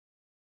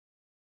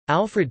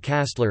Alfred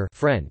Kastler,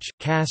 French,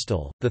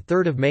 Castel, the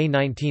 3rd of May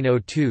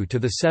 1902 to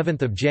the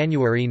 7th of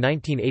January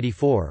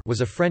 1984, was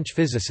a French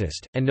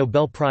physicist and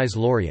Nobel Prize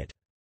laureate.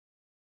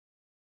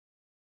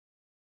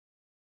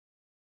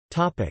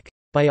 Topic: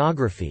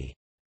 Biography.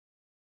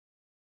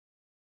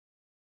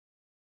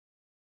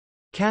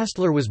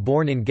 Kastler was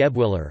born in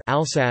Gebwiller,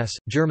 Alsace,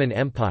 German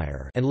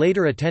Empire, and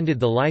later attended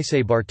the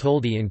Lycée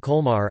Bartholdi in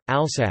Colmar,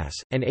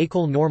 Alsace, and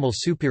École Normale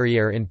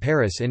Supérieure in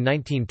Paris in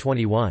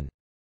 1921.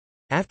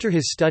 After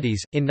his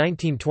studies, in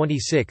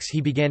 1926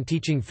 he began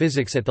teaching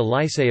physics at the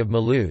Lycée of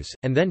Mulhouse,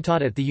 and then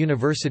taught at the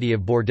University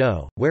of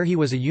Bordeaux, where he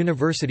was a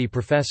university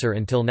professor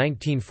until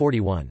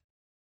 1941.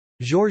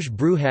 Georges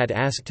Bruhat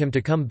asked him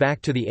to come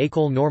back to the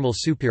École Normale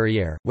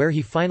Supérieure, where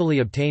he finally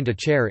obtained a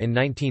chair in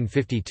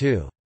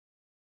 1952.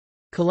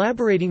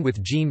 Collaborating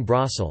with Jean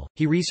Brassel,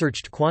 he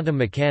researched quantum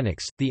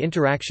mechanics, the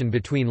interaction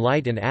between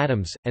light and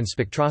atoms, and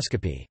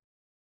spectroscopy.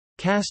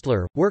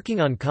 Kastler, working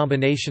on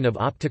combination of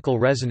optical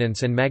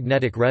resonance and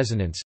magnetic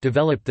resonance,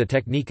 developed the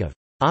technique of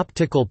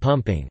optical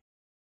pumping.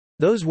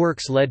 Those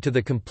works led to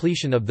the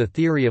completion of the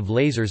theory of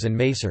lasers and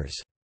masers.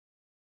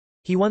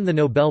 He won the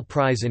Nobel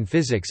Prize in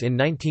Physics in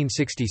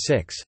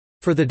 1966,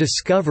 for the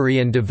discovery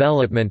and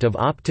development of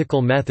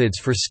optical methods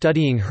for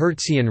studying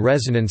Hertzian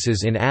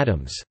resonances in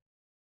atoms.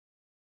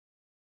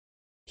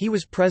 He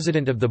was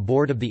president of the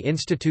board of the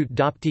Institut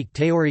d'Optique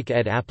Théorique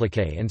et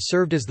Appliquée and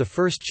served as the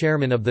first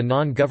chairman of the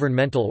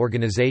non-governmental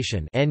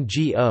organization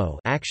 (NGO)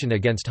 Action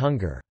Against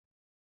Hunger.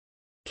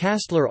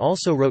 Kastler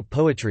also wrote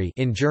poetry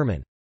in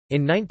German.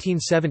 In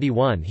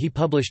 1971 he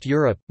published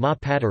Europe, Ma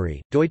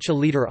Patrie, Deutsche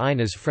Lieder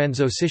eines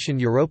französischen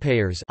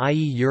Europäers, i.e.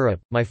 Europe,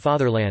 My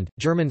Fatherland,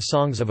 German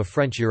songs of a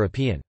French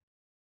European.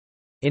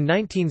 In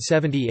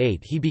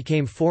 1978 he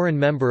became foreign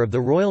member of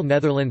the Royal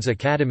Netherlands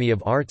Academy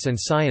of Arts and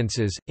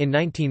Sciences. In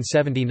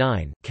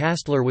 1979,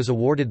 Kastler was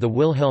awarded the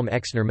Wilhelm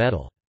Exner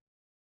Medal.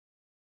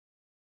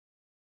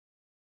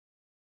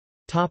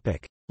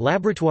 Topic: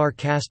 Laboratoire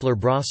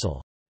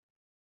Kastler-Brassel.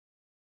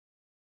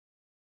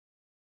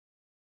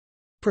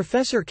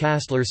 Professor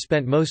Kastler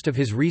spent most of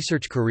his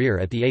research career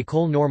at the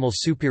École Normale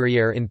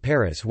Supérieure in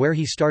Paris, where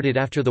he started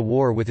after the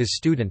war with his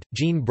student,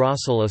 Jean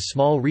Brassel, a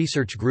small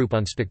research group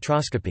on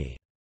spectroscopy.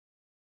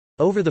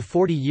 Over the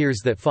 40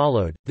 years that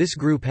followed, this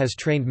group has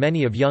trained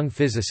many of young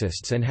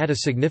physicists and had a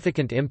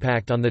significant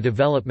impact on the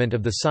development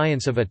of the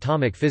science of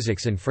atomic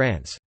physics in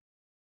France.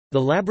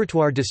 The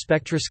Laboratoire de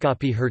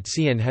Spectroscopie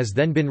Hertzienne has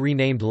then been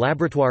renamed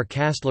Laboratoire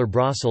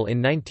Kastler-Brassel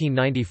in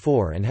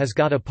 1994 and has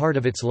got a part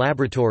of its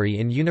laboratory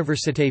in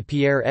Université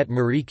Pierre et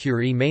Marie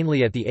Curie,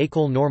 mainly at the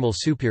École Normale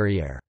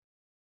Supérieure.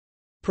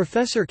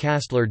 Professor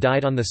Kastler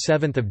died on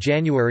 7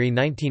 January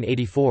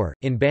 1984,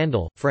 in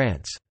Bandol,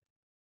 France.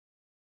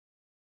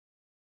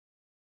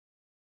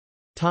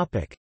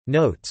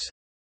 Notes.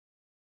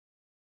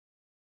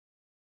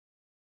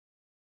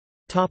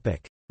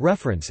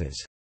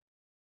 References.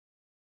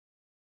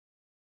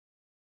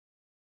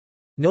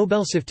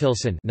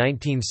 Nobelstiftelsen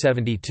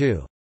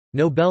 1972.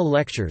 Nobel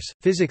Lectures,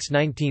 Physics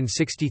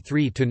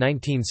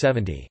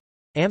 1963–1970.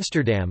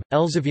 Amsterdam,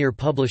 Elsevier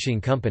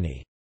Publishing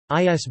Company.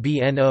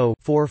 ISBN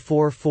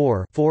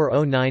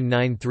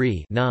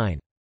 0-444-40993-9.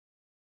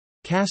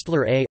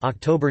 Kastler A.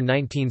 October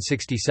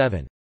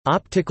 1967.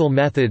 Optical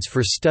Methods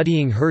for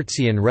Studying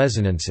Hertzian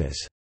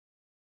Resonances.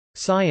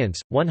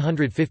 Science,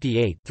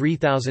 158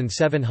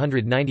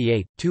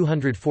 3798,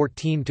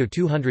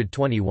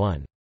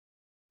 214–221.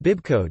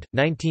 Bibcode,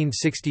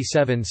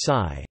 1967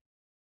 Sci.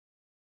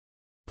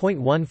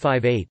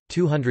 .158,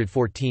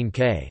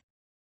 214k.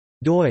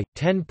 doi,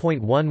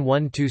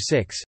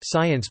 10.1126,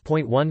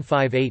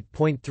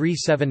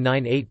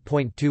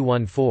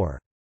 science.158.3798.214.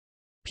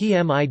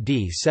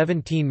 PMID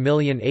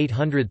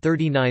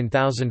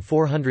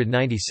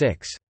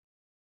 17839496.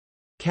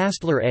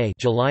 Kastler A.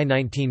 July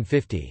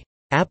 1950.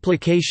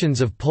 Applications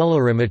of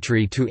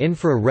Polarimetry to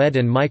Infra-Red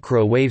and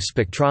Micro-Wave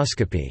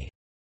Spectroscopy.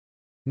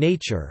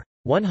 Nature.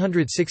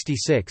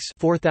 166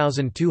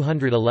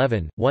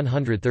 4211,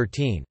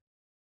 113.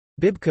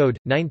 Bibcode,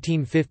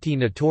 1950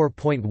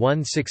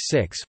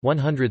 Nator.166,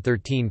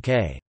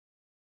 113k.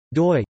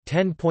 doi,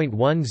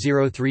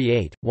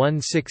 10.1038,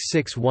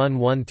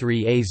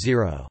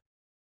 166113A0.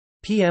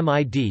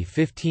 PMID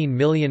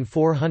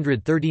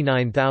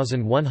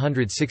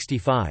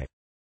 15439165.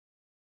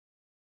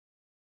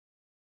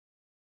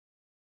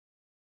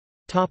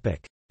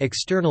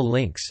 External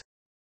links.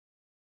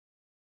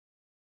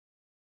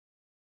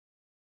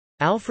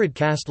 Alfred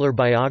Kastler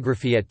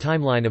biography at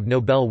Timeline of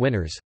Nobel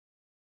winners.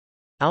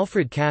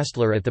 Alfred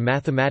Kastler at the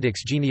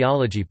Mathematics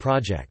Genealogy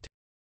Project